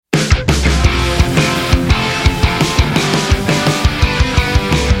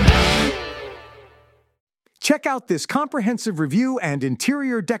Check out this comprehensive review and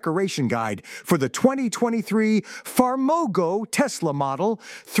interior decoration guide for the 2023 Farmogo Tesla Model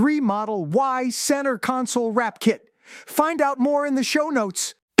 3 Model Y Center Console Wrap Kit. Find out more in the show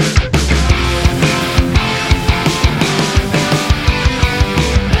notes.